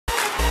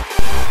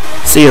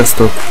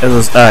Sziasztok, ez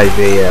az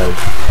i.BL.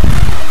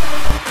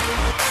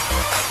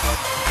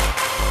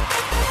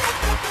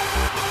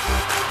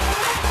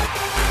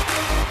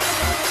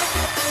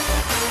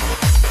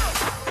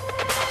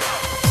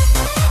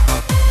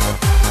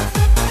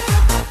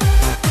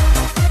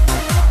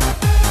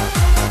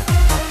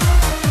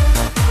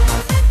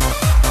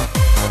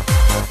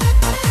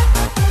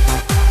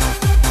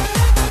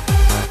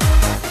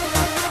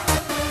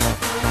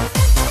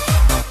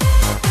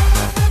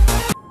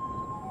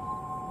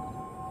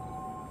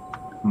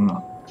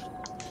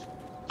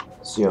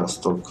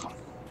 Sziasztok!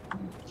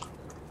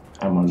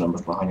 Elmondom,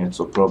 hogy már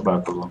hanyatszor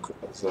próbálkozunk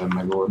ezzel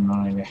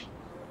megoldani.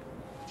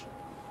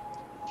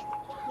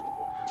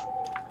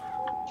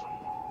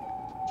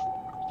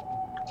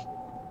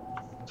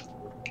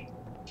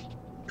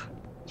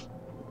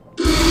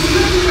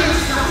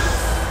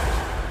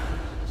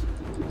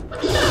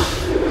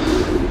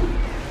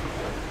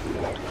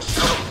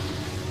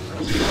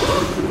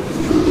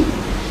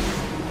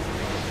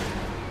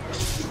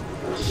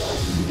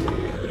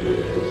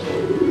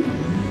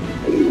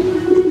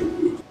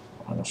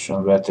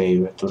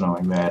 Betéve tudom,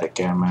 hogy merre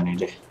kell menni,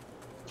 de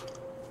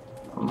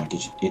meg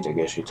kicsit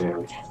idegesítő,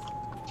 hogy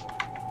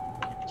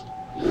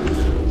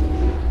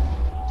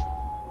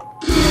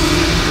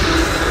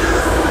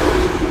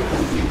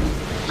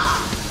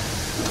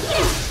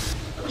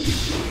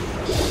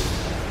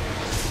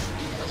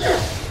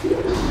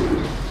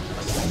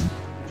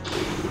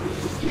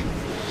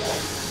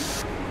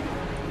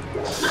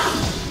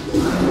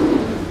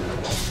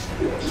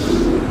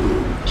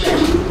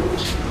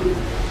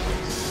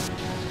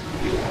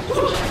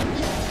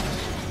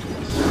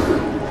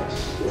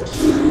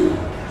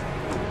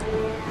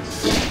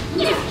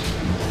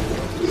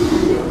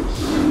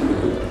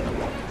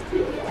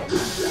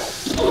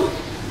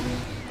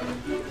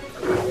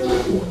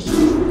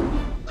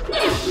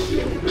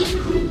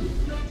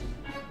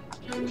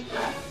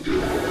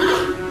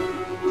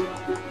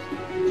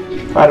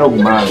párok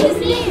már!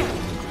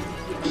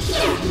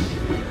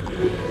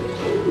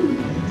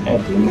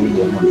 Eddig még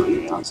nem nagyon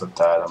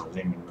játszottál,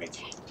 azért mint még.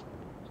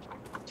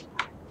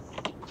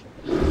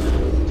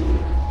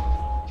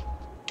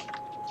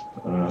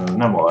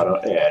 Nem arra,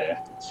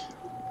 erre.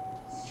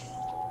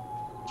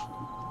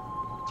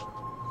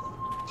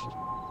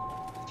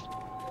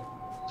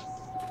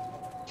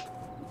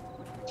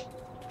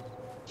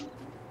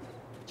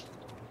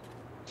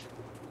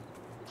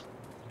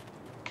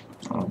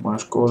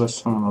 Máskor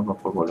lesz, hanem a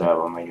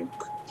pagodába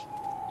megyünk.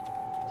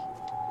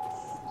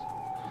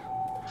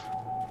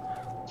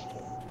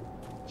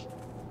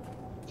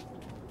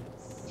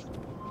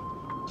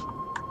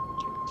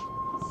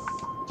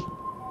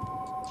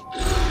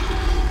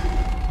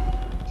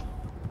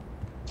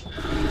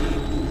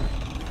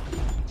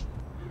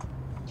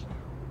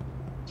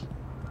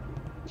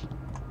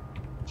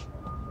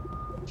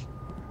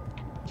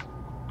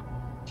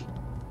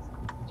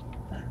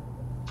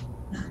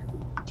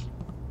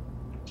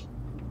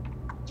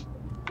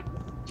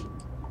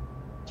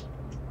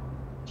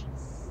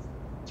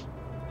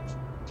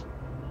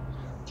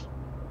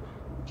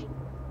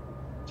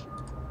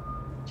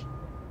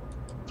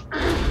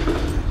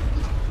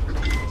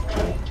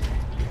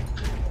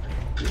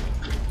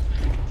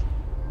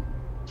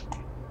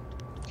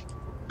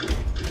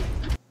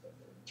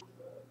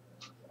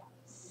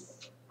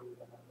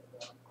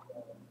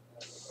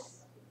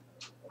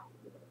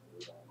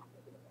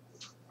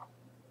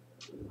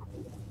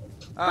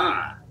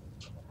 Ah,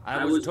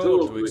 I was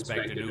told to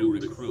expect a new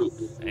recruit,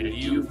 and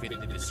you fit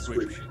the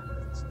description.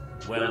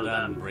 Well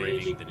done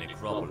braving the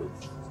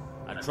necropolis.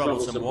 A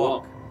troublesome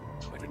walk,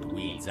 but it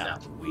weeds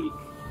out the weak.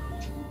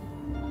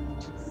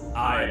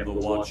 I am the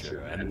Watcher,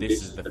 and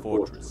this is the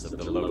fortress of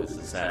the Lotus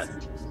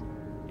Assassins.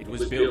 It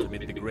was built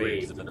amid the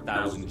graves of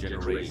 1,000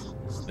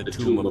 generations, the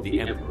tomb of the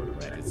Emperor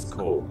at its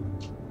core.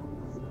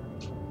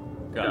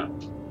 Come,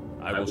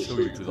 I will show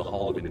you to the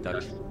Hall of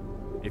Induction.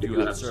 If you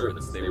have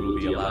servants, they will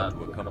be allowed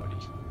to accompany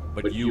you,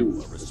 but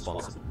you are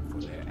responsible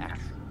for their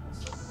actions.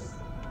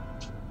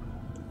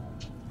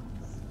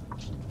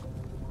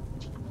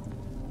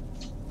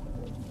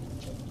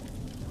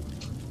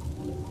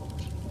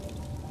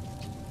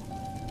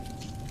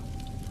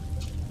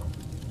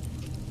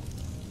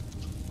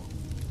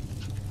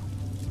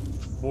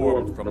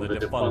 Formed from the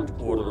defunct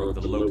Order of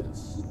the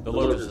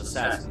Lotus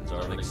Assassins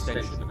are an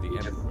extension of the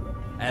Emperor,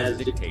 as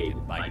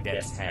dictated by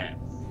Death's hand,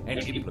 and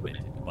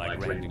implemented by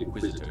Grand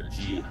Inquisitor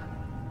Jade.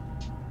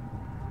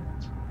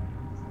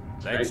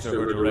 Thanks to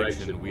her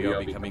direction, we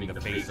are becoming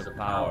the face of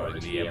power in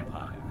the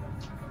Empire.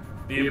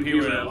 The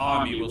Imperial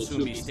Army will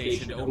soon be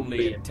stationed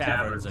only at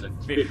taverns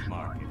and fish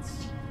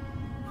markets.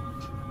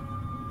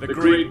 The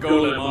great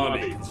Golem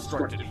army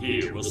constructed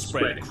here will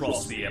spread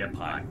across the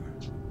Empire.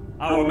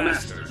 Our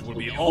masters will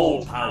be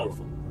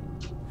all-powerful.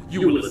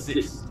 You will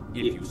assist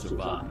if you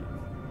survive.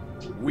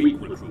 Weak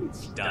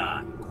recruits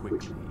die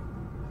quickly.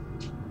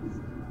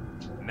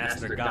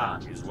 Master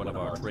God is one of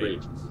our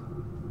trainers.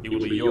 He will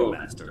be your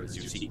master as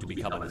you seek to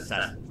become an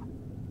assassin.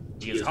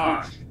 He is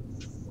harsh,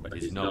 but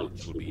his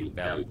knowledge will be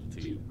invaluable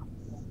to you.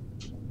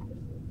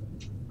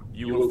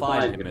 You will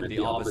find him at the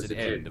opposite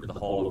end of the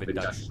Hall of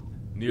Induction,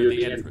 near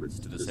the entrance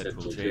to the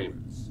central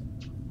chambers.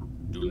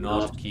 Do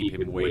not keep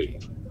him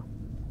waiting.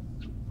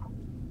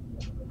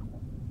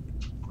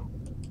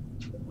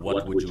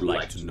 What would you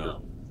like to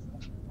know?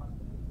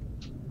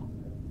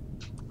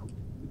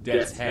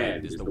 Death's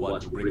Hand is the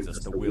one who brings us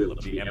the will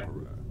of the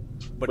Emperor,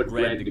 but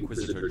Grand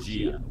Inquisitor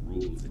Jade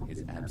rules in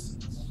his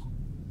absence.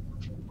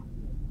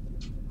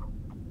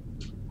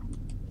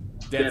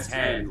 Death's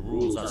Hand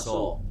rules us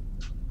all.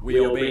 We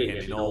obey him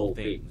in all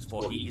things,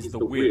 for he is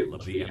the will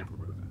of the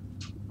Emperor.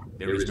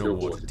 There is no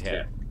more to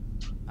tell.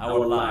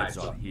 Our lives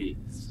are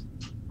his.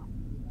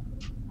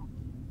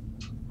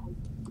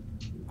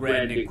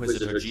 Grand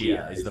Inquisitor Jade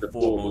is the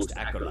foremost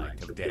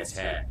acolyte of Death's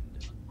Hand.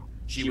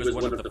 She was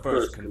one of the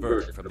first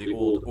converted from the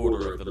old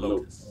Order of the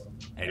Lotus,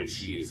 and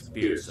she is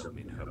fearsome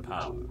in her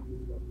power.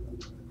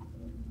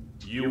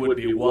 You would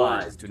be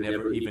wise to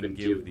never even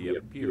give the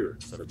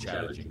appearance of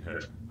challenging her.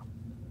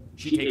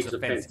 She takes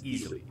offense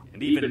easily,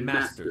 and even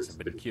masters have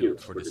been killed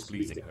for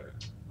displeasing her.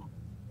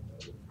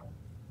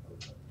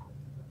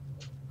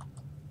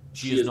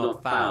 She is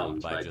not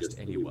found by just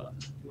anyone.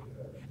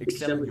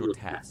 Excel your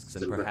tasks,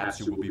 and perhaps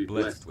you will be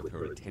blessed with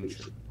her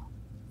attention.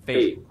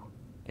 Fail,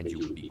 and you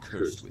will be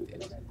cursed with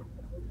it.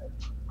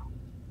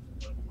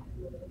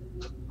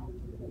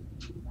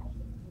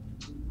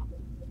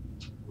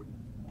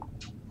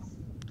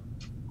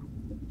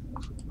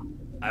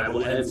 I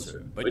will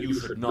answer, but you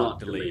should not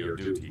delay your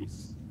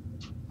duties.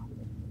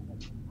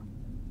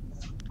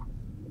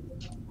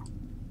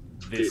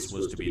 This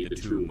was to be the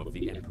tomb of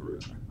the Emperor.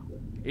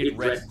 It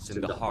rests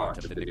in the heart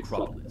of the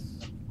necropolis,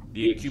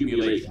 the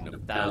accumulation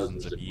of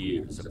thousands of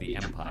years of the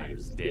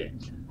Empire's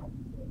dead.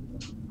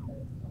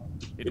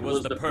 It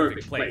was the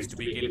perfect place to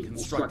begin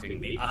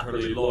constructing the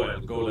utterly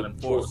loyal golem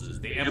forces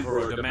the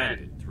Emperor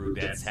demanded through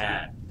Death's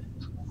Hand.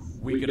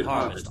 We could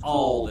harvest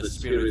all the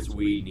spirits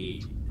we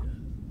need.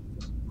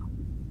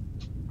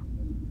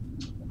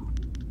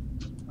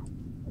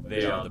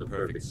 They are the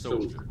perfect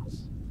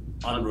soldiers,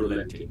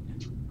 unrelenting,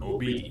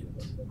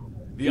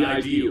 obedient, the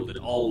ideal that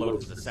all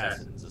Lotus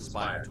assassins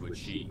aspire to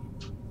achieve.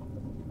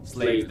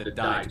 Slaves that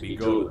die to be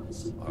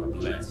golems are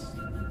blessed.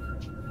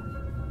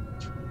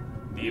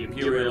 The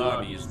Imperial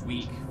Army is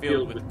weak,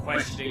 filled with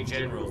questioning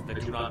generals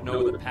that do not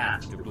know the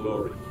path to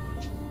glory.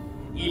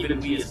 Even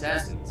we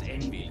assassins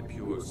envy the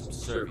pure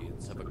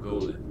subservience of a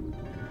golem.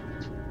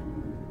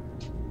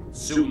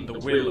 Soon the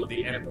will of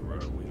the Emperor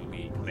will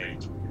be plain,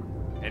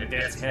 and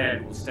Death's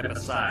Hand will step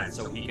aside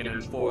so he can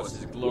enforce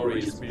his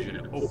glorious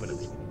vision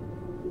openly.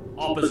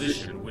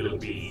 Opposition will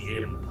be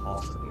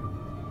impossible.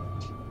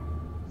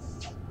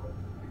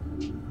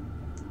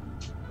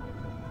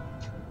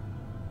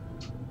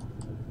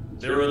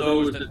 There are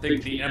those that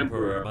think the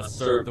Emperor must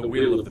serve the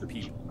will of the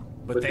people,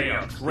 but they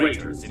are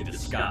traitors in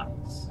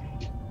disguise.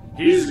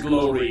 His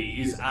glory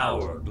is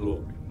our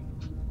glory.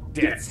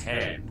 Death's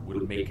Hand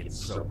will make it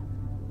so.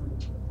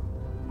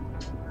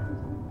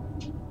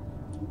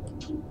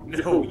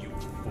 No, you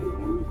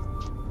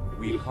fool.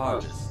 We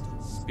harvest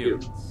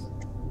spirits.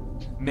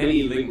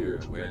 Many linger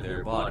where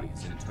their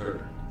bodies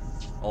interred,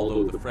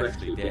 although the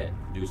freshly dead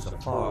produce a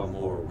far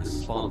more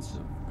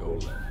responsive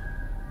golem.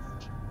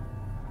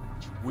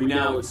 We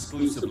now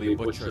exclusively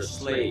butcher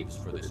slaves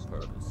for this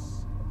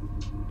purpose.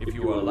 If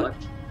you are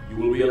lucky, you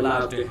will be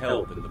allowed to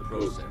help in the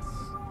process.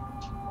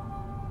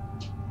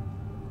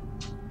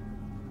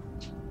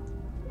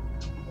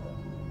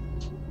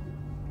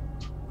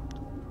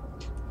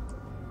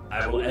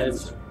 I will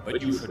answer,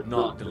 but you should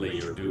not delay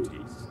your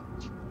duties.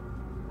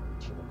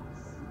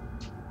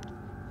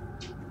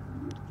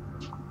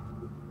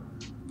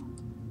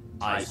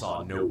 I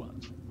saw no one.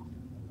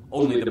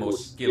 Only the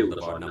most skilled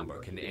of our number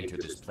can enter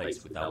this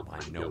place without my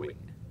knowing.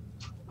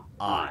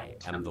 I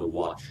am the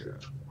Watcher.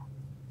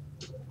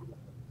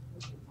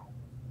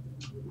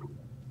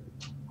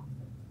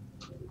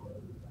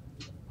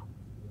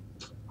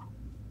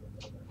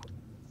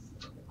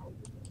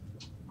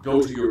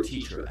 Go to your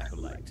teacher,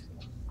 Acolyte.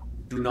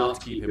 Do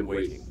not keep him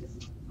waiting.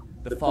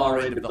 The far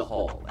end of the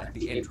hall, at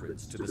the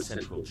entrance to the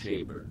central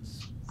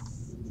chambers.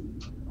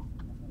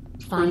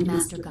 Find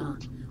Master Gong.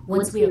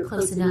 Once we are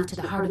close enough to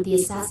the heart of the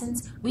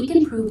assassins, we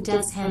can prove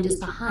Death's Hand is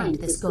behind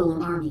this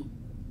golem army.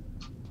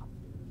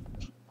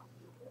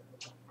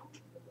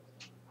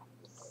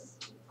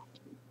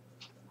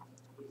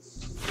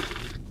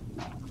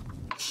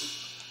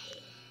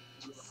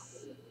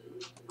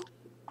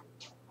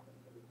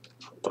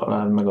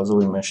 Találd meg az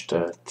új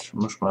mestert.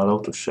 Most már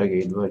autós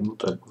segéd vagy,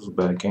 mutatkozz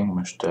be a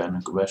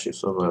gangmesternek a belső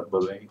szobába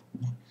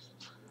bejutni.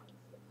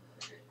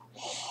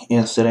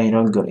 Ilyen szerény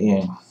raggal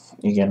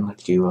igen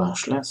nagy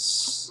kívás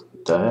lesz.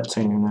 Te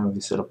hercegnő nem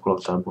viszel a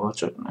palotába, ha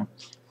csak nem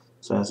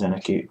szerzel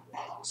neki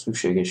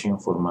szükséges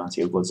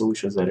információkat, az új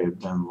is az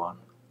erődben van.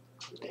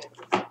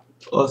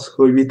 Az,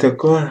 hogy mit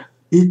akar,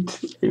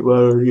 itt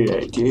valami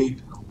egyéb.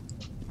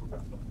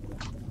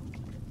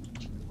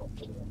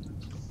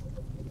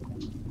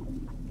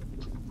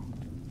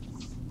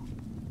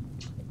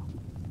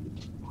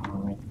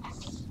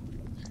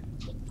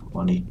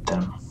 Van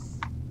itten.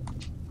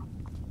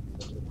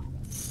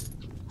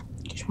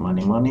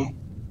 Money.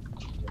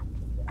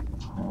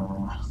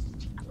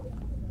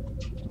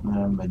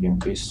 Nem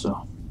megyünk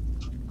vissza.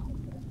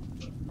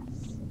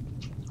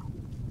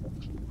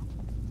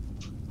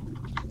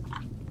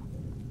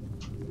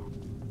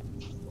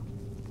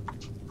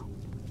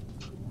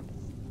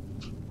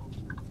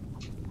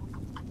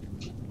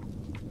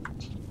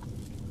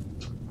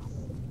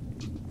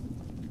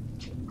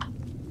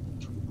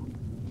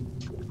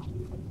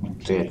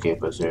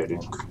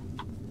 Térképeződünk.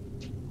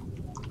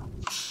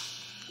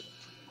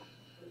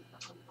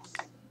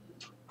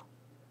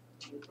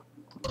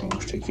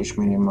 Most egy kis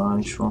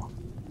minimális van.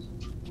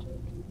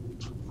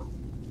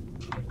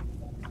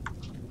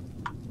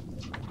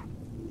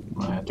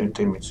 Lehet, hogy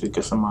én mit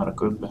szűkeszem már a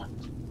ködbe.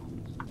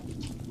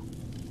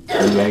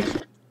 Üveg.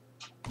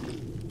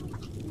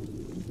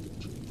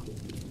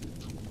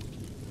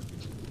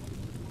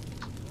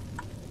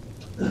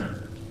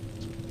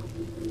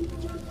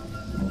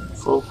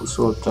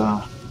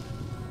 Fókuszoltál.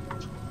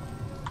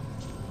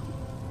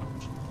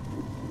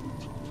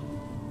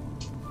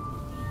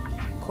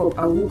 Kop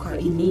awuka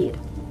inir,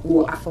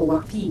 o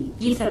afawapi,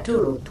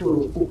 ithaturo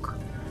turu uk.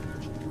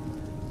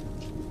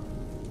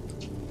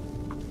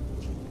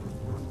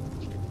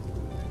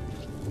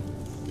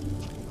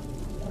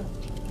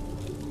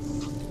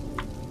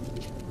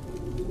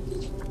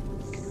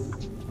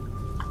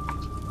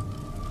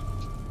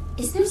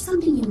 Is there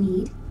something you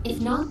need? If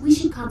not, we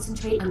should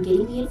concentrate on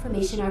getting the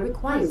information I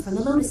require from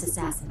the Lotus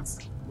Assassins.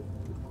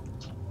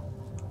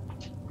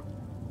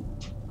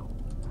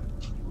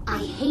 I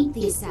hate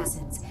the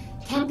Assassins.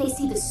 Can't they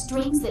see the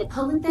strings that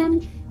pull at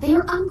them? They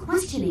are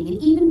unquestioning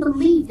and even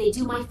believe they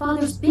do my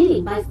father's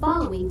bidding by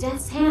following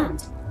Death's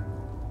hand.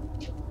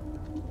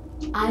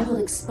 I will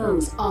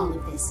expose all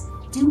of this.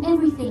 Do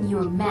everything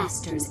your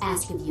masters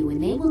ask of you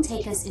and they will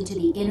take us into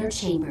the inner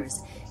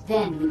chambers.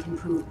 Then we can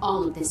prove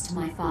all of this to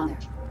my father.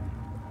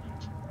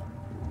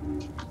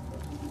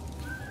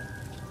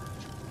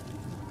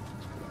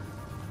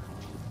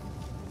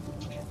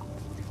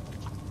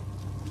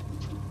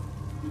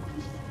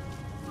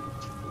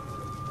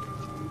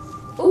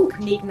 Uk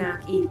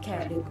niknak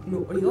irkaduk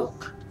no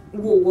yok,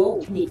 wo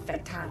nik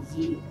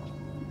fatayi.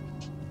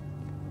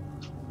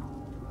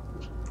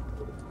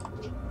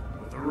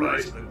 With the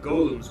rise of the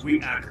golems,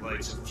 we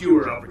acolytes have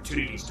fewer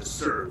opportunities to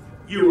serve.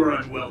 You are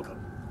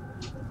unwelcome.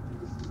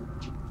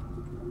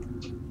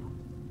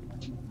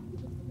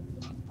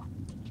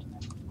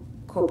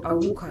 Kop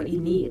awuka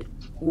inir,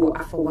 o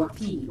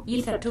afawapi,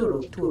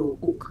 ithaturo turu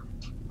uk.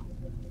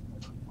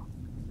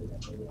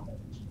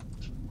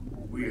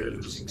 We are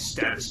losing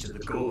status to the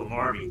golem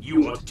army.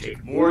 You want to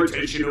take more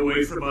attention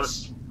away from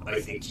us? I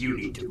think you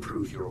need to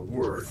prove your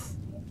worth.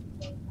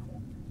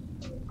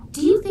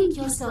 Do you think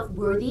yourself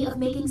worthy of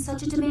making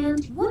such a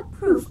demand? What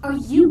proof are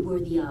you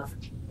worthy of?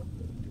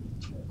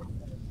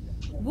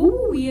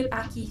 Wu wir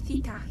aki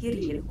thita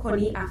hirir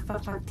koni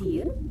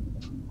afafatir?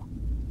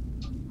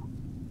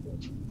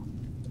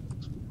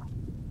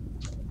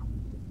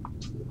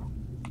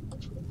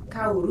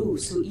 Kauru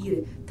su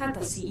ir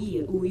tata si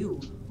ir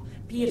uyu.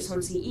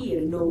 Pearson si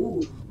ir no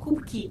u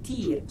kupki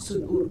tir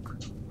sun urk.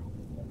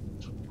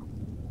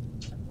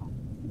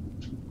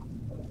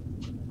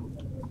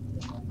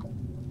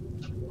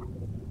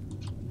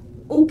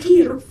 O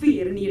kiro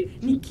fir nir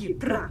nikir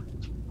tra.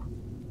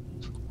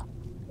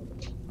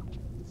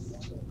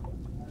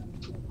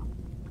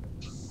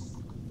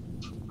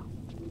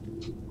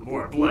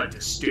 More blood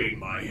to stain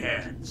my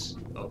hands.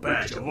 A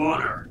badge of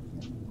honor.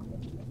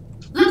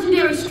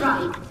 Legendary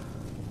strike!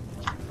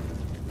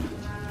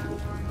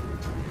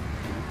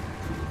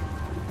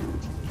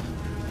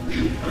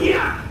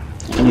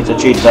 Ennyit a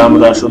Jade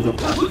támadásodra.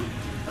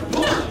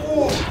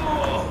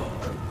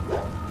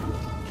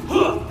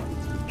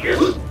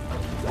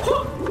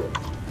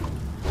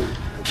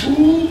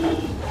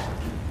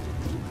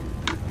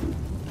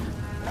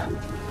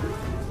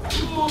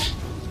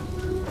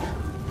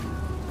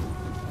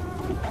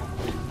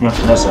 Na,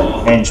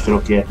 leszel. Én is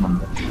tudok ilyet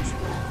mondani.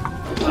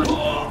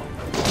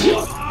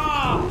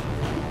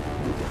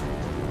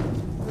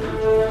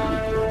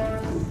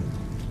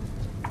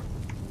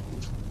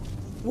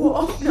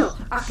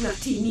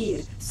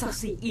 Aknatinir,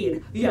 sasi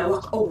ir,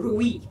 yawak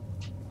orui.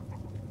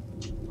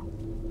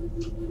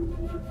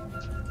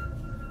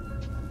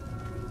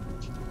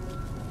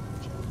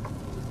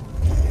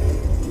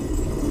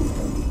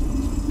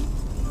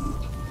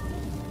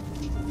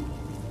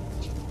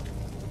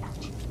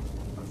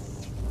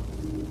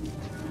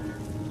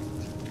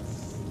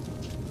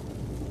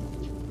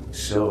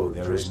 So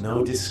there is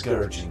no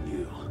discouraging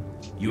you.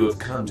 You have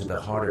come to the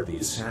heart of the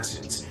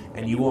Assassins,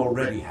 and you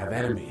already have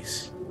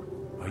enemies.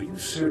 Are you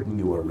certain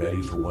you are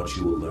ready for what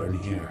you will learn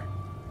here?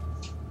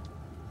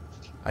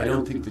 I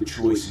don't think the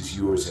choice is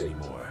yours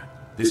anymore.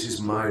 This is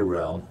my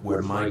realm,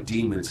 where my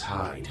demons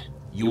hide.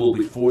 You will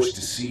be forced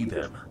to see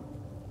them.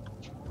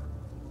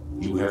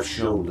 You have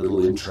shown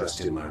little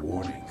interest in my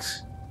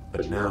warnings,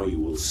 but now you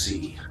will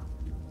see.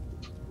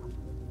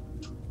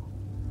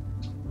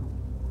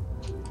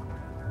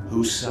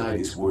 Whose side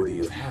is worthy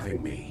of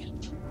having me?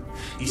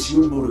 Is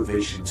your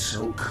motivation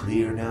so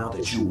clear now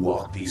that you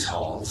walk these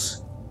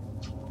halls?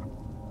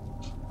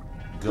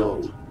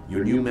 Go.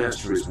 Your new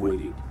master is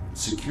waiting.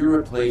 Secure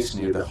a place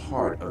near the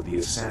heart of the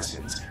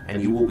assassins,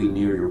 and you will be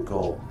near your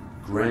goal.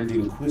 Grand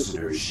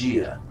Inquisitor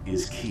Jia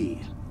is key.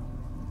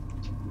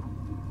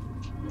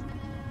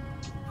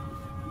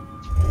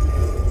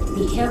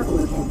 Be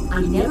careful of him.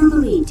 I never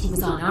believed he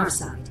was on our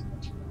side.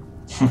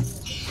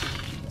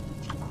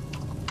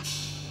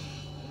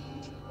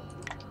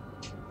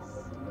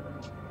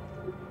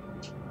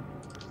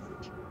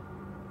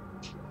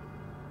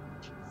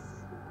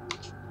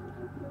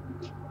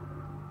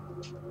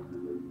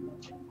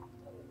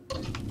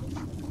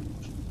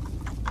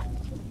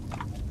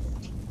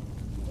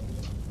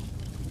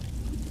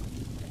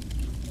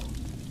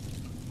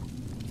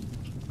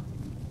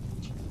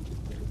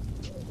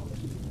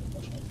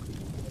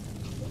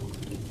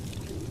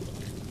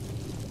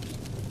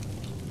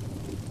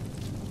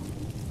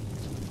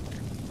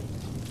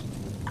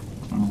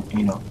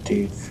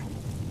 Inactive.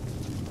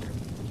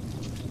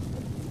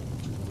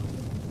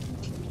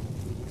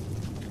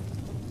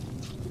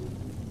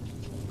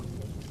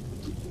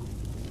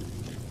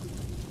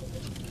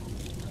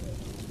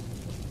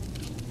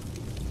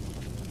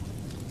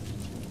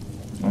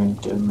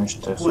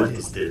 What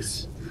is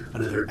this?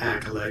 Another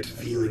acolyte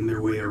feeling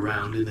their way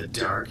around in the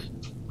dark?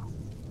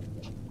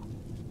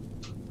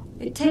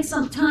 It takes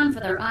some time for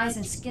their eyes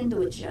and skin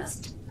to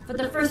adjust. For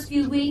the first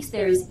few weeks,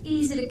 they're as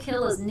easy to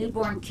kill as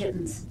newborn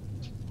kittens.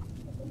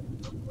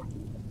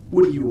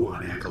 What do you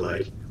want,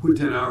 acolyte? We've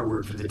done our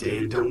work for the day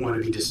and don't want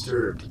to be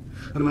disturbed.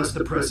 Unless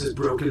the press is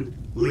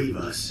broken, leave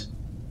us.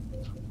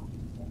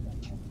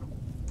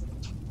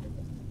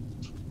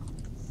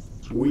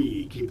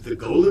 We keep the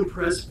golden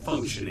press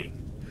functioning.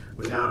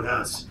 Without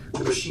us,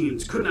 the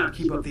machines could not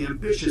keep up the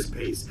ambitious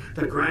pace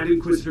that Grand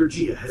Inquisitor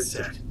Jia has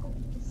set.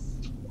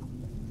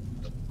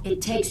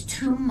 It takes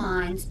 2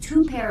 minds,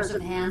 2 pairs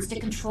of hands to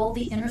control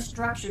the inner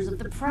structures of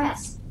the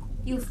press.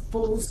 You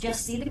fools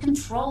just see the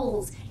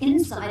controls.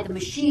 Inside the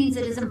machines,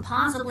 it is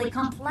impossibly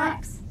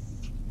complex.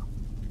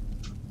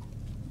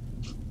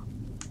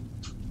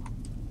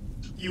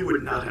 You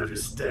would not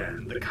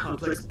understand the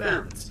complex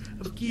balance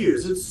of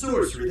gears and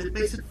sorcery that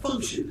makes it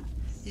function.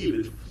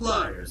 Even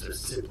flyers are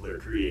simpler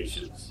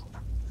creations.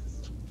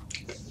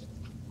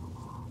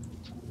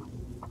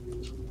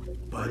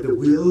 By the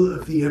will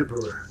of the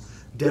Emperor,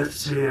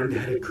 Death's Hand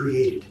had it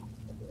created.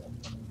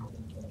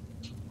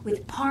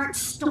 With parts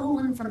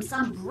stolen from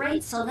some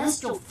great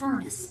celestial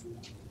furnace.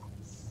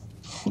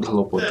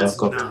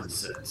 That's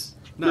nonsense.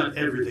 Not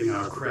everything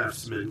our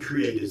craftsmen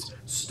create is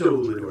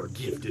stolen or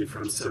gifted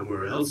from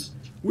somewhere else.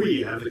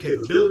 We have the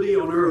capability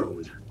on our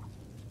own.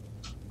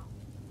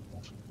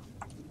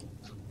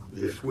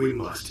 If we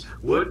must,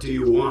 what do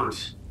you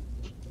want?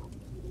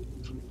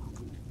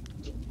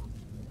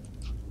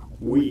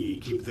 We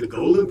keep the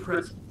golden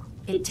press.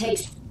 It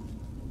takes...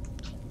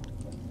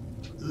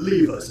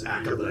 Leave us,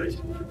 acolyte.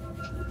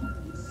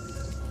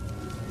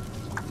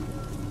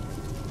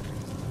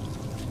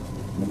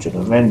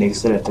 Micsoda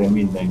vendégszerető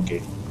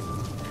mindenki.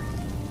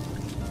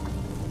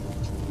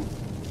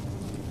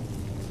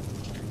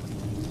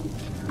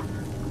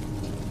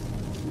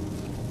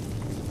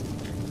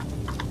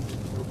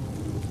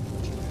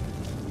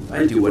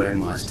 I do what I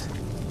must.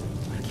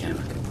 I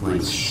cannot complain.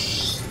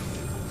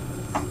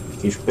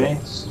 Kis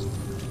pénz.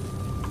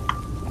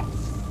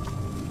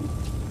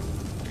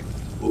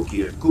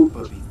 Okia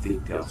kupa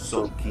vitika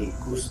soki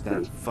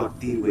kustan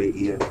fatiwe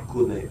ia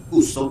kune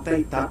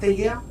usotei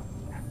tateia?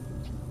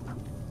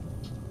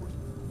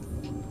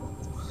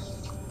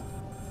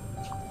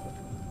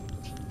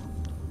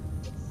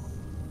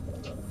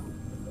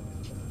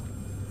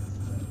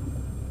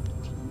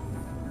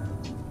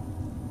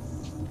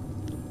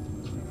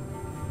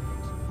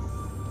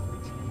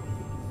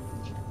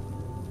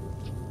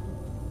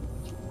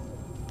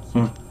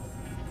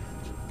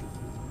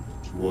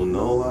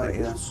 Monoa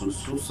e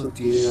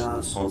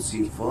sususatia son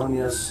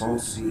sinfonia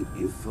sonsi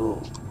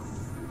ifo.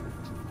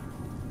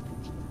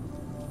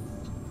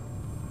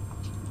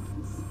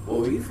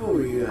 O ifo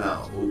ia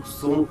o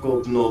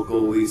sonko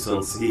noko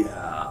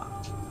isansia.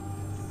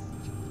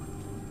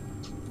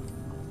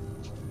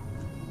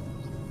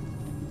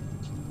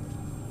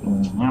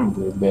 Nem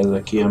volt be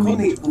ez ki, ami...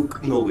 Koni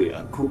uk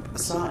novia kup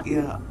sa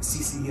ia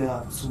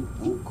sisia su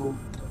uko.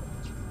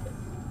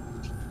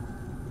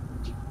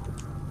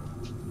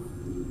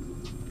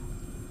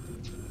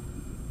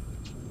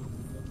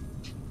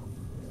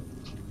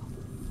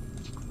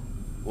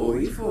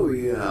 Ifo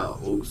ia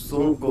o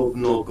sonko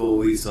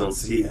noko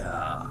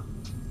isansia.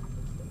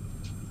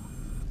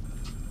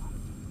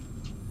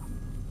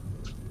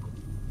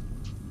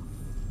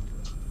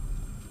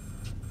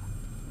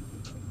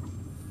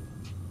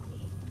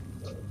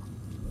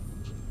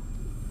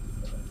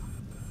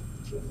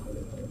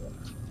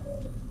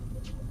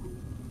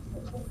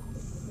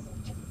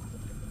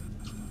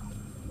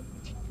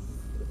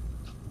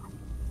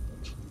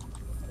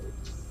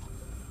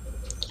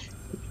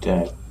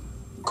 Te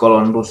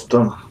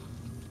kalandoztam.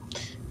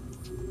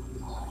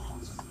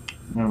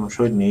 Na most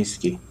hogy néz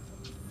ki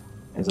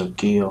ez a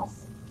Kia?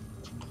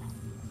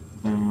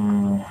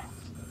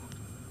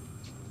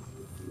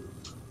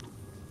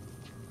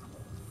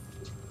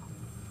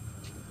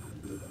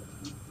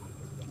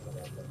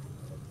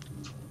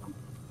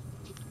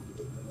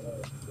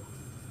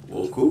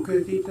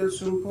 Luketite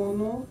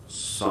sumpono,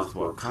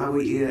 Sathwa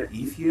Kawi Ea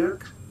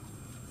Ifjak.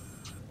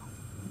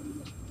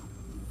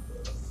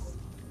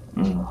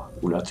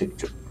 Látszik,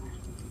 csak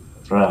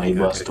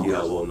ráhibáztunk.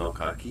 Kiadó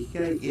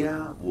Nakakike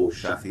Ea,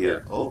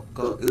 Woshathia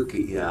Oka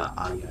Uki Ea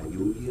Aya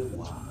Yulia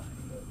Wa.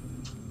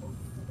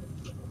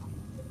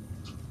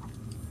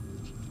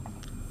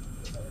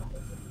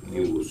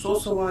 New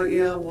Sosawa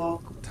Ea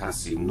Wak,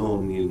 Tassi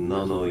Noni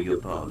Nano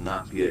Yota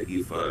Napia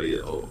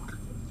Ifaria Ok.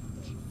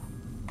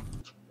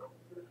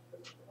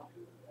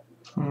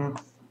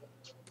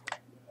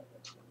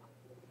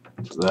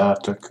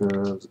 Zártak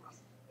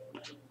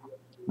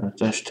a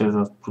testet,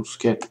 a plusz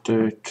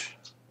 2-t.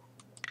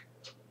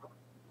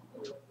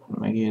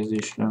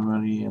 Megérzés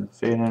növeli, ilyen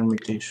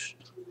félelmítés.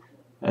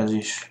 Ez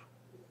is.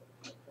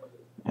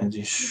 Ez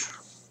is.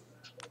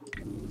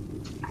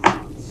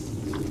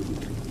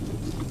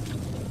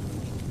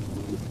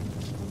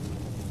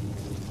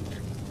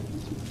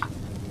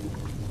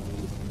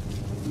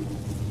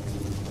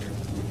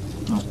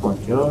 Az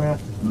pont jó,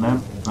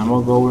 nem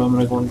a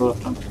gólemre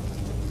gondoltam.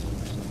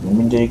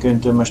 Mindegyik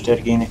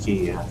öntőmestergének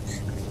írják.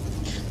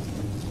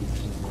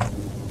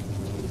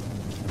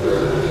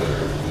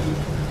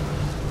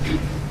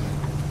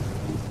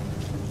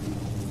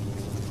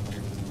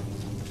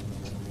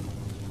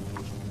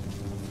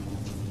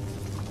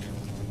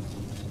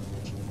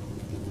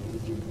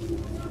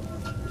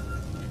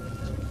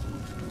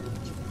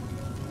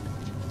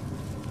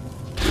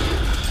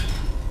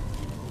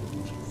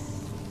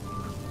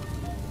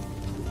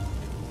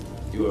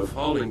 You are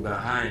falling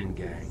behind,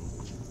 gang.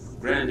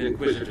 Grand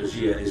Inquisitor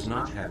Jia is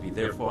not happy,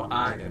 therefore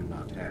I am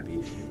not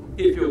happy.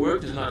 If your work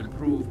does not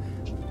improve,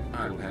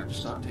 I will have to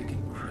stop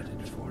taking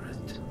credit for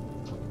it.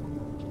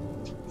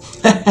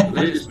 The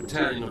latest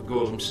battalion of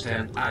golems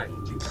stand idle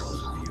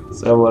because of you.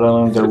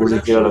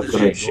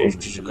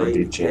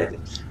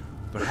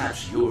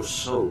 Perhaps your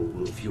soul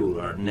will fuel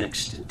our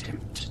next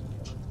attempt.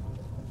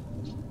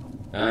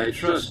 I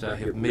trust I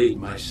have made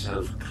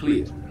myself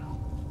clear.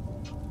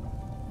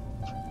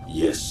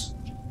 Yes,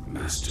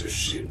 Master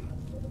Shin.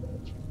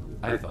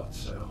 I thought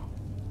so.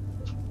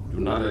 Do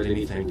not let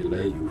anything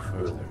delay you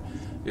further.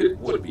 It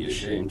would be a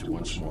shame to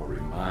once more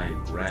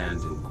remind Grand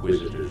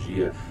Inquisitor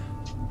Jia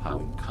how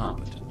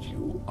incompetent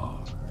you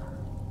are.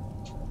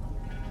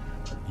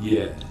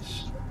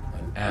 Yes,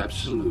 an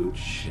absolute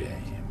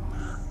shame.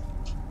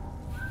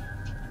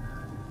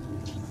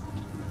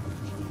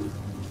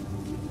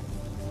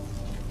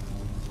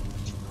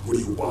 What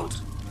do you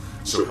want?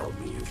 So help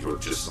me, if you're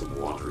just some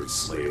wandering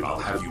slave, I'll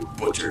have you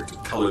butchered to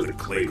color the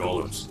clay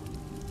golems.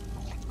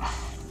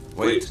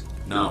 Wait,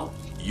 no.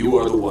 You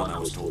are the one I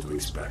was told to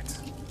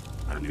expect.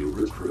 A new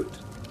recruit.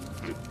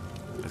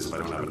 As if I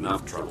don't have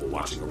enough trouble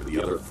watching over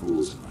the other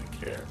fools in my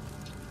care.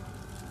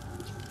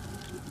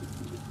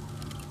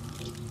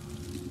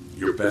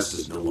 Your best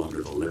is no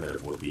longer the limit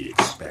of what we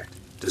expect,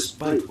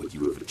 despite what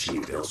you have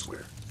achieved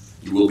elsewhere.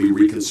 You will be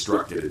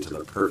reconstructed into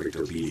the perfect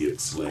obedient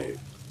slave.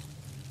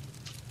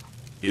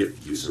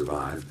 If you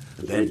survive,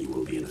 then you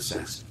will be an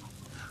assassin.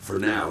 For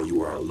now,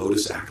 you are a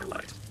Lotus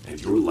Acolyte, and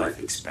your life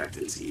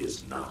expectancy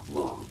is not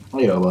long.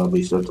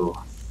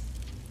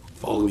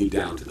 Follow me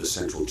down to the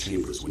central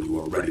chambers when you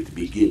are ready to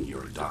begin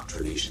your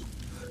indoctrination.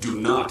 Do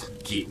not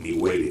keep me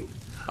waiting.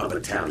 A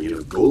battalion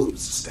of golems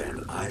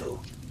stand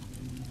idle.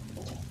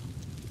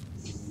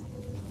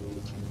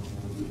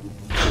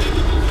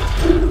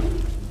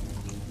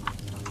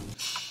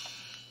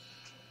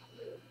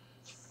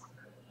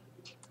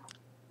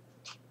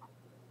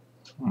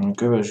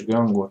 Kövess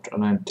gangot a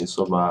lenti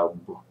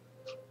szobába.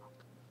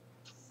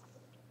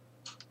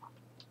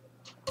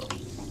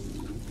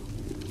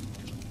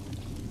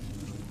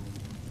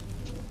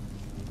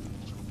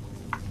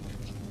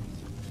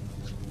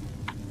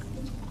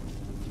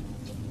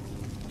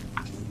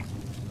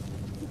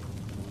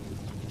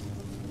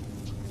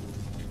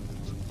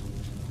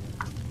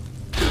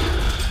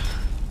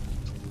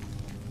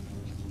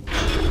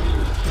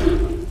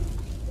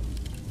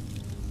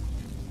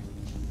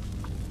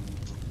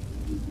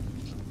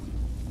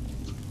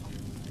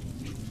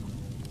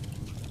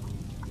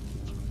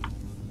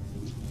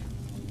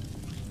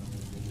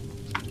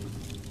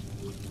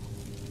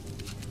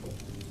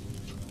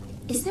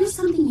 Is there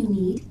something you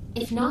need?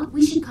 If not,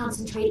 we should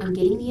concentrate on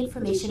getting the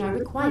information I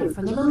require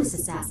from the Lotus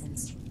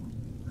Assassins.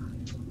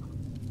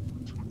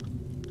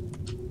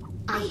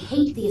 I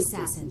hate the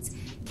Assassins.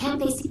 Can't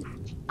they see?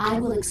 I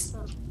will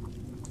expose.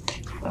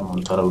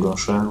 Elmondta a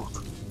udonságot.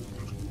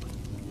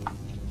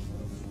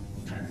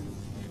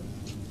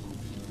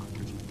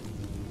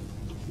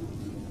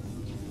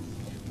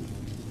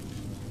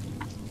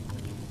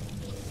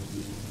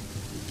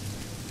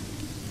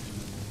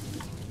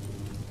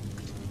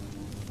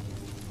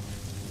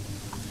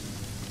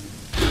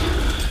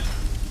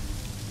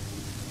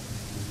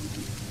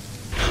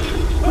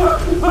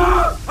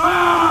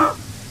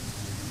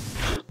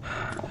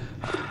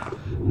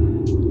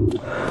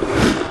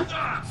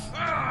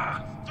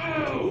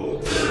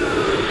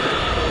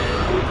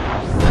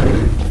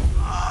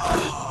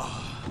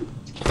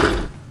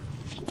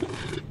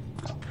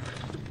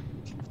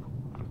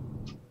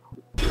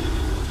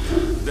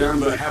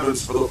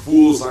 reverence for the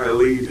fools I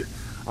lead.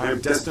 I am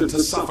destined to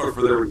suffer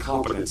for their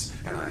incompetence,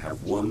 and I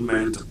have one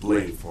man to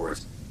blame for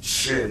it.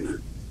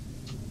 Shin.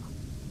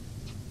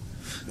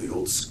 The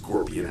old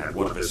Scorpion had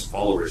one of his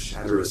followers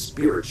shatter a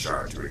spirit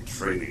shard during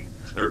training.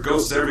 There are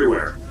ghosts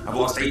everywhere. I've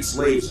lost 8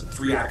 slaves and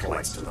 3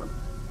 acolytes to them.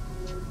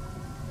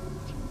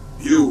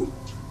 You,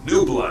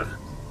 New Blood,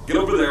 get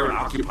over there and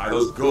occupy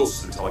those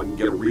ghosts until I can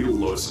get a real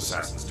Lotus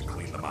assassins to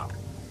clean them up.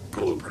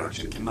 Golem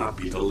production cannot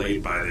be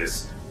delayed by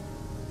this.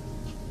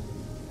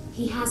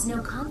 He has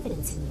no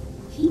confidence in you.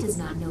 He does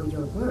not know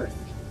your worth.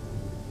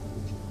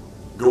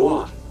 Go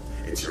on.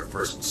 It's your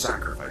first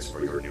sacrifice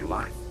for your new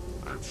life.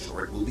 I'm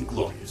sure it will be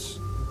glorious.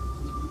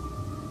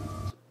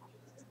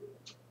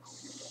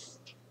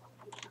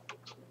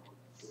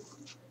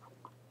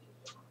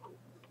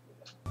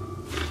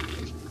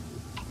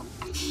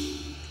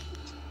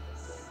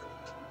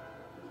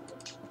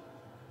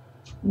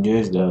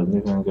 Győzd el a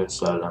dühöngő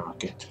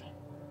szellemeket.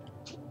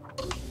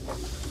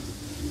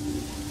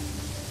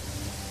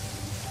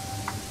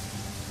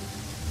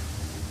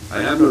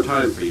 I have no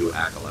time for you,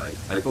 Acolyte.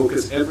 I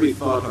focus every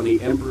thought on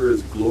the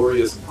Emperor's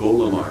glorious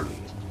Golem army.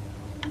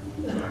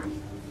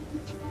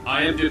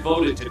 I am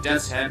devoted to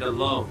Death's Hand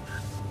alone.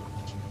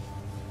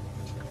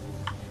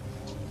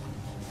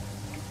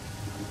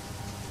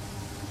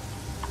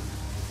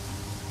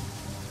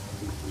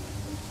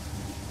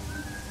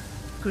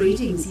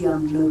 Greetings,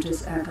 young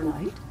Lotus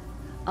Acolyte.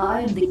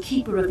 I am the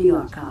Keeper of the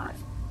Archive.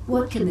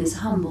 What can this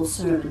humble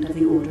servant of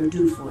the Order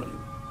do for you?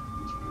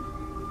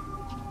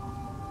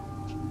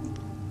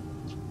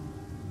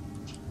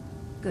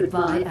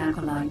 Goodbye,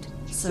 Acolyte.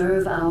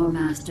 Serve our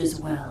masters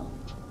well.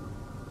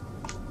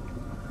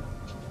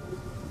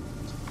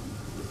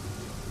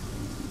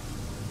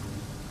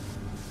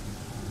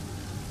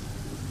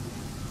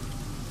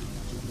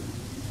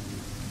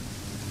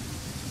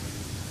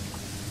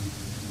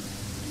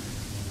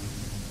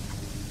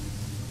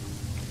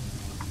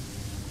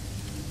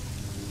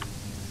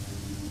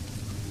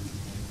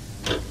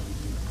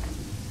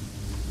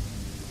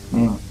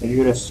 Egy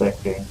üres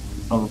szekrény,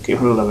 ahol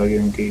kívül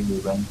levegőn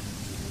kívülben.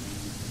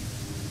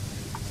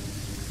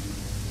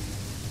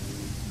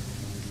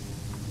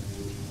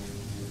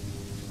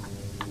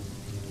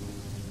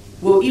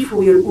 Wo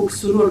ifújjön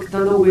ukszurok, de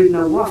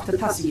lóvégna wafta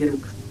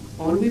taszíruk.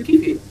 On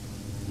kifél.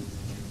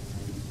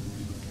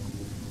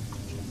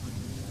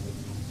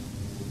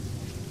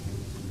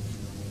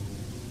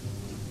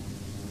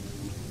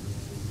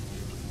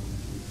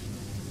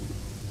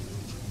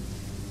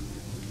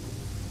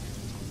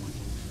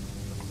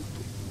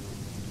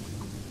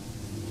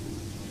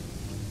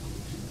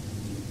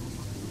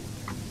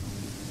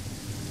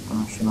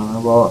 Non ne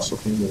posso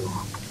finire.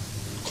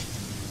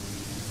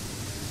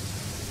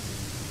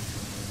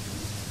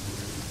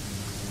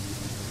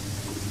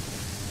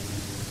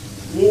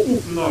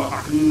 Ufna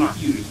akna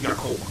iri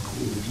yakoba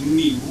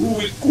ni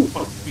rui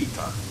kupa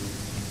vita.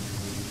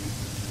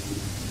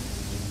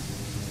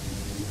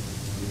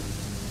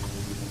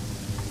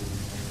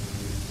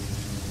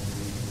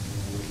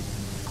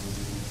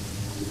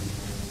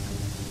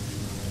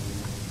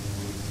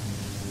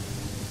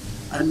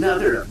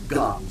 Another of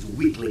Gong's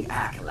weakling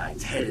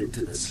acolytes headed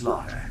to the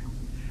slaughter.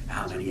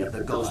 How many of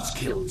the ghosts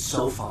killed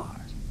so far?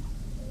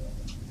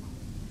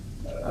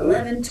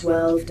 11,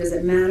 12, does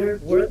it matter?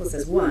 Worthless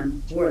as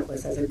one,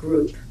 worthless as a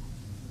group.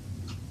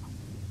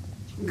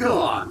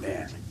 Go on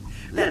then.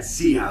 Let's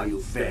see how you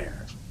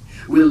fare.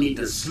 We'll need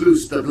to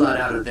sluice the blood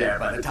out of there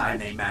by the time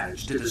they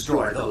manage to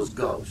destroy those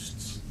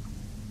ghosts.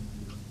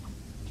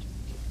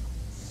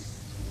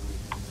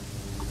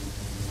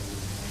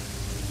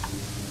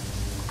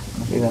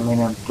 Ide még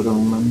nem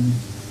tudom menni.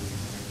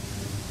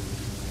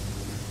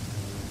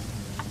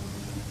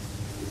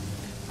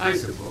 I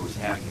suppose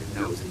having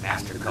your nose in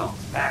Master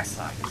Gong's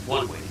backside is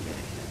one way to get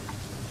ahead.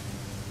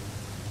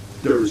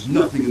 There is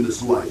nothing in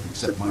this life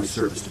except my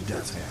service to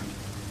Death's Hand.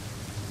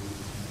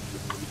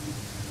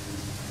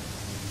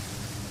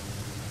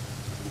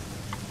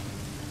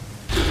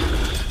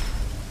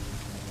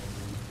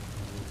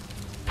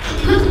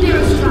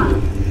 Legendary strike.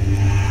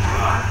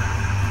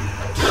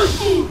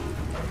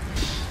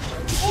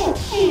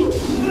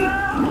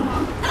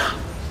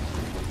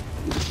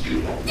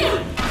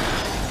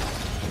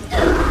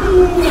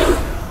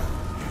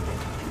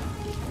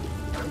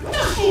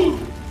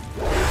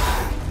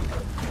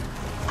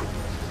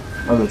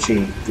 Az a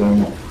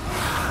csíkkönyv.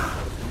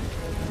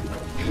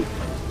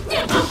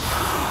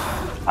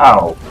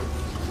 Ow!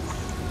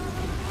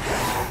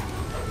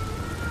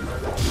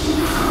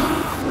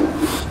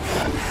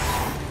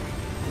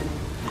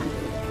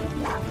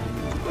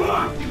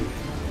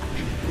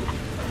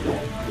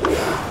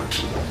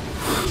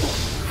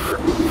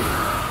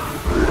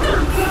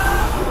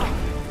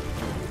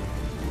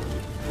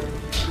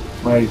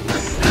 Melyik?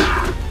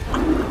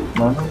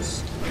 Nem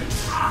az?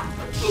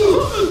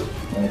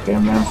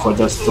 Nekem nem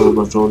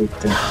fogyasztóba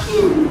zsólít.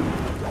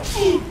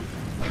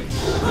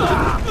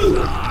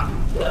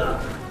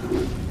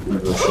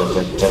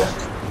 Üdvösödött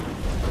gyerek.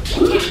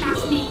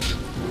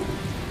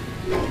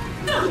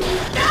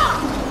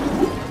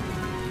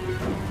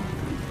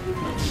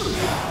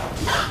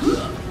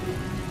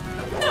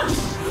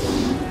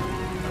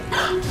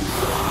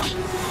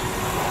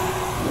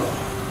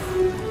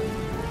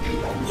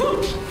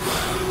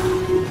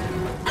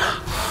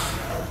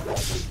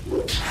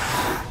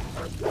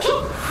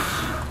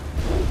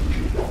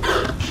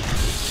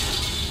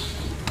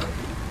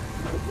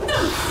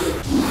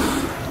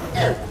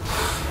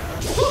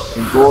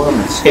 Egy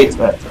gólem,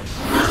 szétvertem.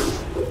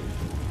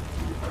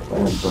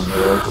 Nem tudom, mi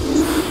volt.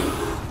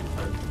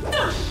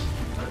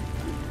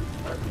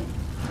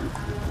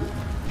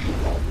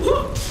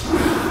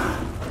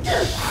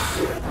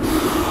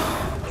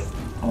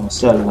 A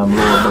szellem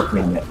lordok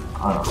minden.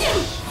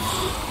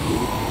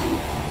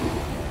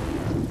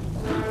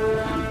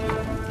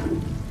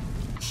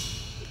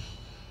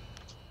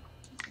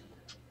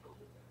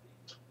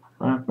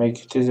 Hát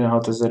még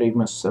 16 000-ig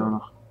messze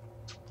van.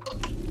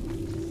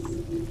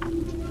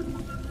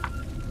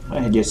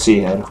 Egyet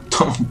széjjel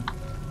raktam.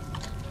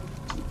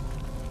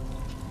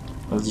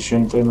 Az is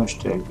egy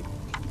mesteg.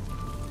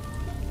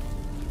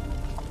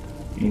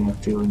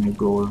 Inaktív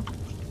gól.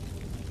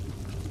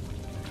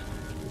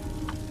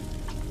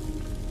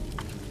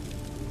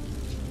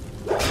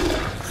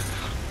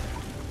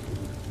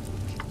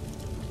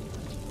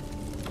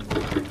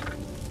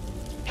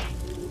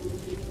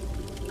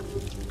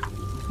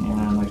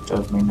 Jelenleg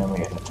több még nem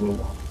érhető.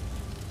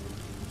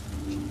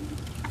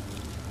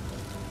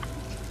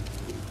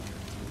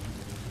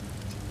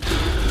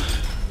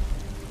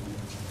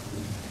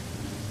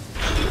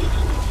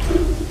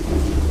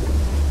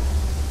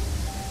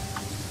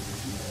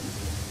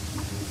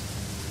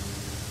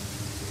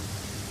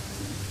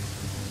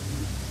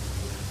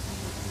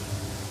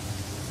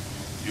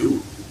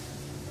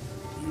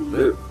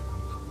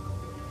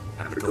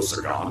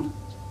 Are gone?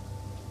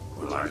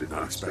 Well, I did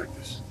not expect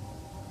this.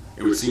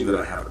 It would seem that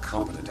I have a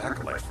competent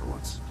acolyte for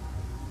once.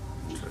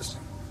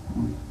 Interesting.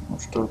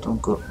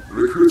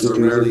 Recruits are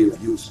rarely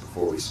of use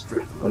before we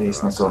strip them of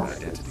their outside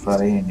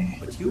identities.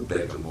 But you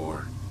beg them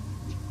more.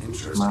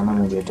 Interesting.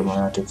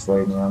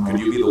 Could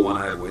you be the one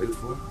I have waited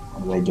for?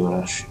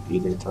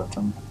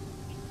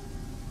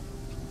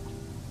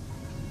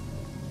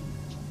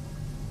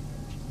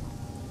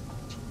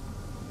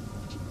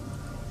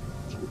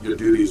 Your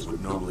duties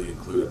would normally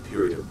include a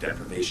period of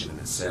deprivation in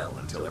a cell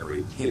until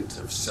every hint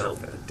of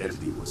self and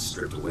identity was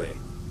stripped away.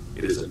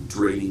 It is a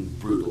draining,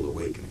 brutal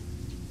awakening.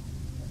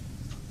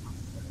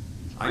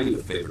 I need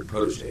a favorite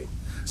protege,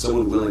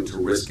 someone willing to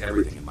risk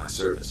everything in my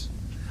service.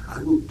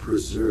 I will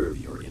preserve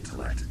your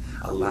intellect,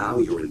 allow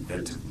your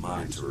inventive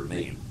mind to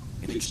remain,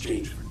 in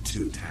exchange for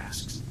 2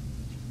 tasks.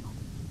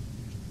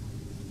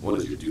 One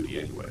is your duty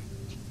anyway.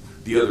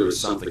 The other is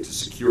something to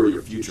secure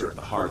your future at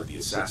the heart of the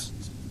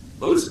Assassins.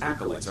 Those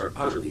acolytes are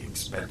utterly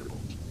expendable.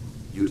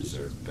 You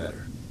deserve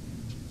better.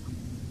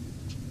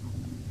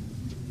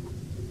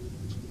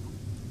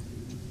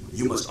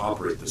 You must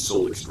operate the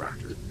soul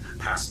extractor,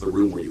 past the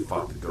room where you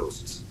fought the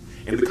ghosts.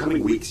 In the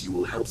coming weeks, you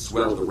will help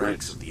swell the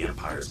ranks of the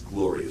Empire's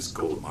glorious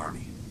Golem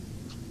army.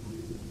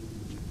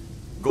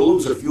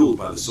 Golems are fueled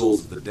by the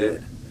souls of the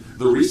dead.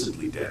 The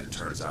recently dead, it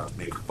turns out,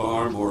 make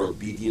far more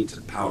obedient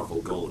and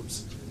powerful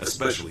golems,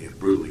 especially if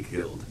brutally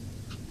killed.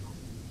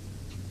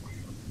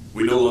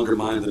 We no longer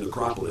mine the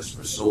necropolis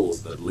for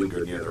souls that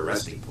linger near their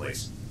resting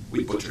place.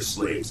 We butcher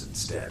slaves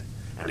instead,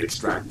 and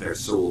extract their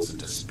souls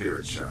into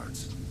spirit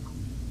shards.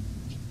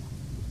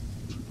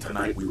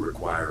 Tonight we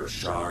require a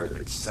shard of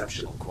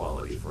exceptional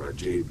quality for a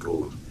Jade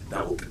golem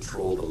that will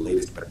control the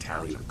latest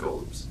battalion of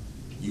golems.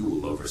 You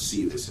will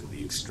oversee this in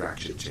the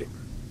extraction chamber.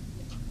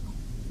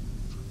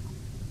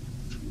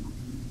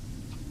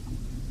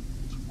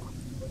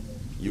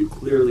 You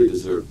clearly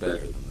deserve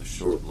better than the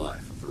short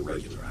life of the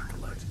regular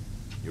acolyte.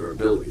 Your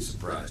ability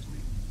surprised me.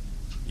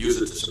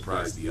 Use it to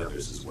surprise the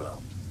others as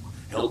well.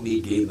 Help me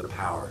gain the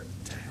power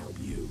to help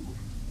you.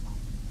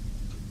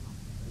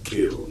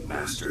 Kill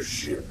Master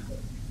Ship,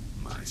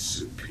 my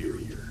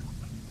superior.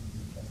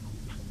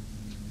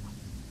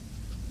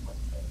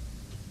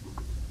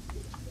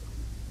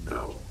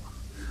 No.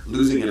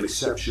 Losing an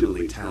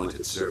exceptionally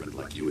talented servant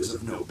like you is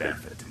of no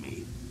benefit to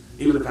me.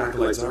 Even if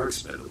acolytes are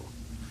expendable,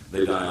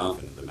 they die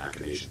often in the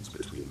machinations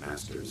between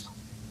masters.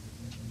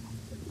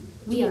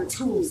 We are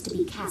tools to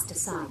be cast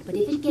aside, but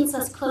if it gets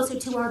us closer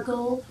to our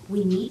goal,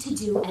 we need to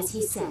do as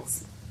he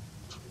says.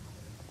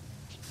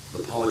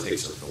 The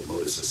politics of the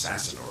Lotus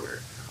Assassin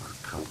Order are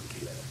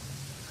complicated.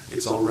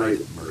 It's all right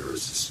if murder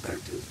is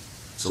suspected,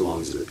 so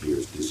long as it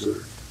appears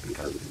deserved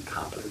because of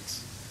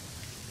incompetence.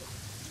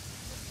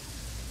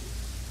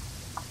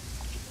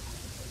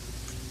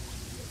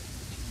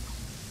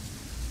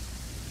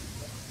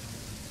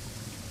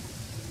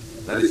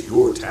 That is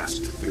your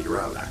task to figure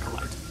out,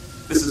 Acolyte.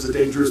 This is a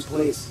dangerous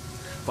place.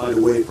 Find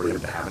a way for him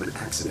to have an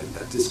accident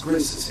that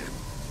disgraces him.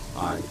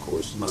 I, of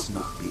course, must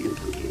not be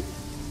implicated.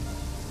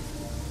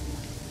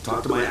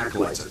 Talk to my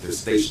acolytes at their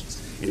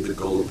stations, in the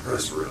Golem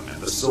press room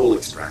and the soul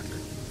extractor.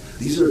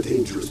 These are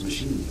dangerous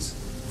machines.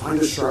 Find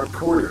a sharp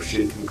corner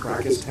Shin can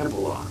crack his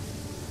temple on.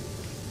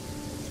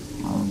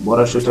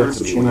 Return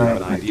to me when you have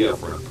an idea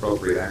for an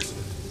appropriate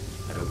accident.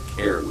 I don't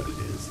care what it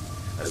is,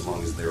 as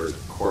long as there is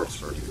a corpse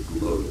for you to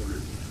gloat over.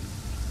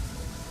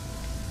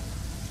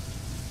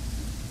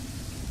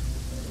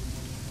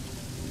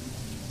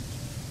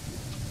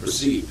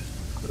 Proceed,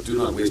 but do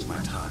not waste my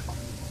time.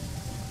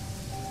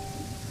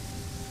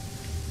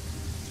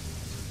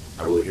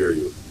 I will hear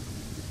you.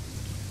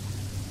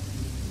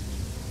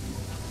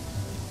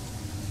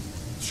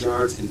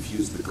 Shards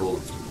infuse the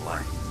golems with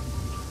life.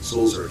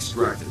 Souls are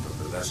extracted from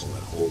the vessel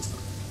that holds them,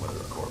 whether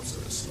a corpse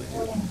or a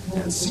slave,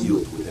 and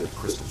sealed within a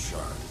crystal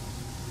shard.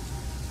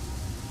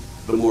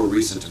 The more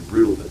recent and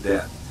brutal the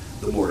death,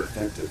 the more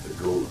effective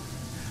the golem.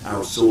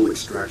 Our soul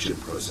extraction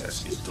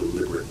process is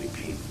deliberately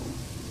painful.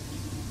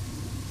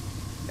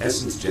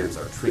 Essence gems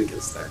are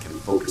trinkets that can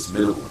focus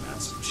minimal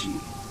amounts of chi.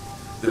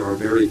 There are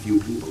very few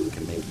people who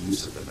can make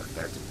use of them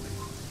effectively.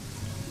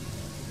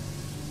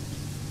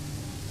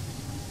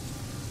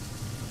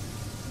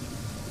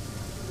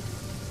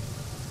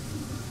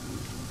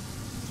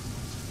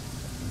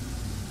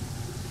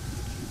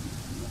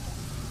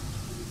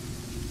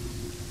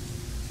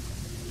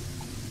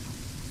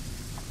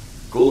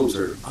 Golems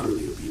are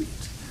utterly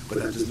obedient, but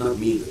that does not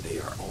mean that they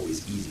are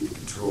always easy to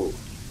control.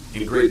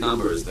 In great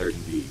numbers, there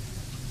can be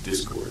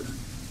discord.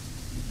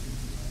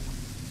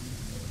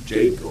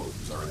 Jade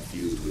golems are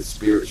infused with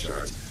spirit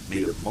shards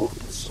made of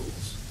multiple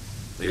souls.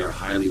 They are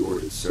highly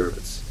ordered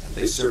servants, and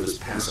they serve as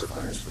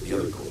pacifiers for the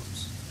other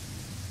golems.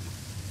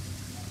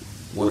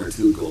 1 or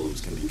 2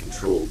 golems can be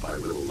controlled by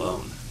will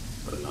alone,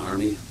 but an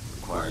army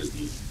requires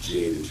these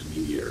Jade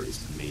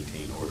intermediaries to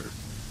maintain order.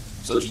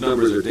 Such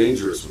numbers are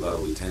dangerous without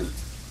a lieutenant.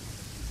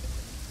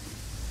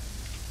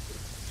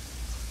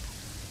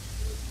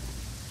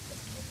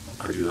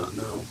 I do not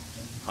know.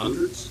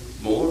 Hundreds?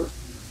 More?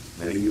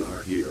 Many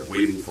are here,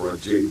 waiting for a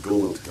Jade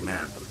Golem to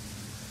command them.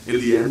 In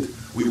the end,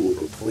 we will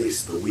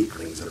replace the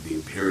weaklings of the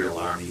Imperial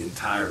Army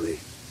entirely.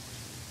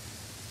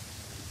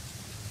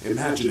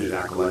 Imagine it,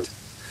 Acolyte.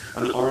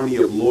 An army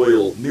of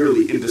loyal,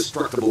 nearly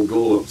indestructible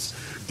golems,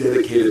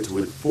 dedicated to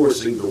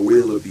enforcing the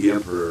will of the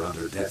Emperor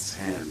under Death's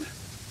hand.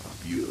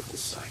 A beautiful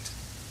sight.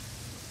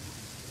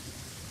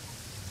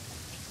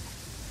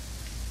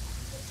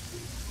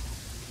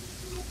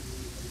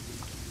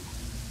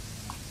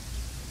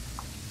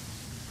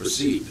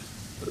 Proceed,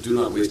 but do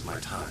not waste my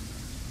time.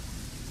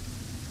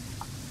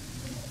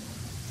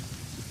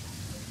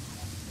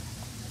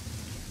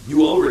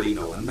 You already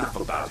know enough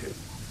about him.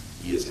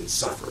 He is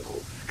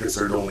insufferable,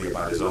 concerned only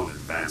about his own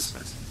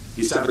advancement.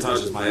 He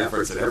sabotages my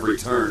efforts at every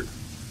turn.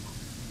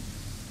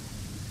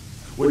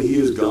 When he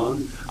is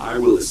gone, I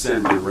will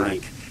ascend in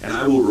rank, and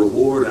I will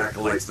reward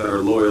acolytes that are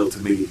loyal to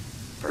me.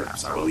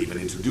 Perhaps I will even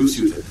introduce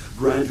you to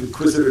Grand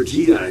Inquisitor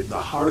Jade, the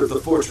heart of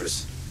the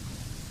fortress.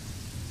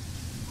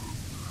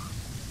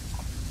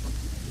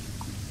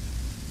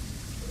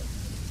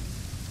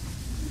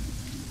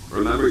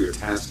 Remember your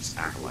tasks,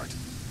 Acolyte.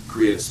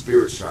 Create a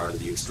spirit shard in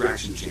the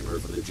extraction chamber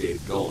for the Jade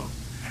Golem,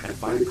 and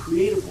find a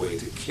creative way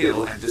to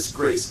kill and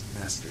disgrace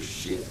Master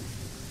Shin.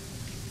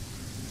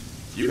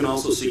 You can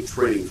also seek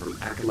training from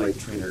Acolyte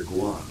Trainer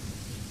Guan.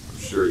 I'm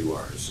sure you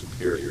are her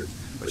superior,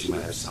 but she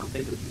might have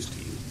something of use to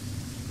you.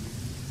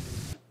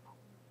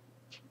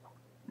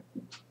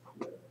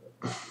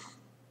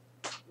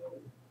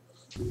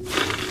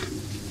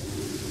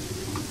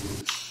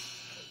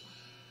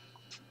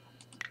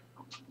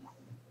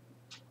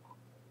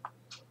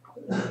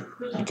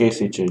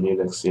 Készíts egy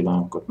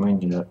lélekszilánkot,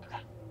 mennyire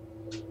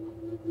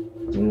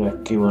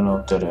ki van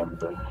a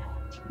teremben.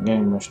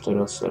 Gangmester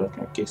azt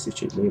szeretne,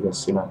 készíts egy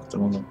lélekszilánkot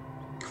a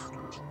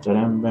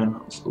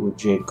teremben az új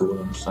Jade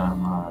Golem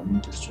számára.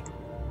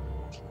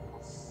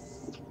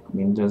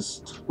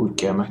 Mindezt úgy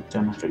kell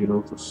megtenni, hogy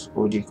az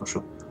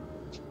ógyékosok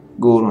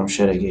Golem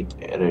seregét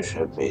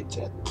erősebbé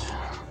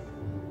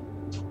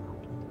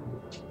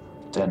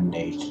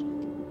tennéd.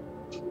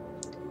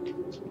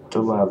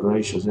 Továbbra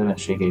is az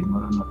ellenségeid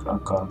maradnak,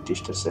 akármit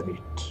is teszel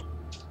itt.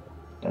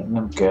 Tehát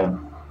nem kell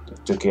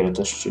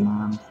tökéletes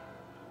csinálni.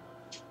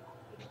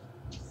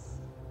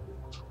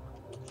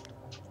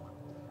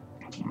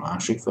 A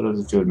másik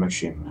feladat, öld meg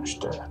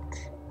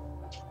Shin-mestert.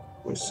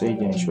 Vagy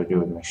szégyen is, vagy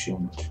öld meg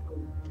Shint.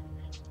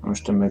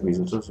 Most te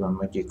megbízott hozzám,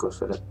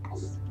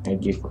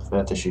 egyikot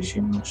feltessék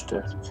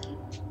Shin-mestert.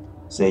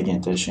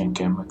 Szégyenteljesen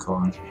kell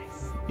meghalni,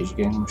 és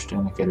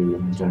Gangmesternek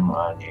kerüljön a gyanú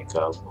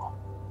árnyékába.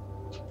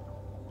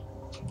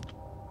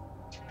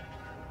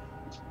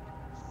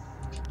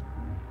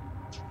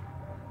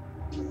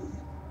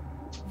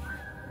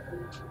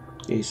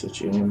 Kész a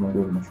csinálni, meg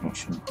öld meg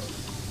Shin.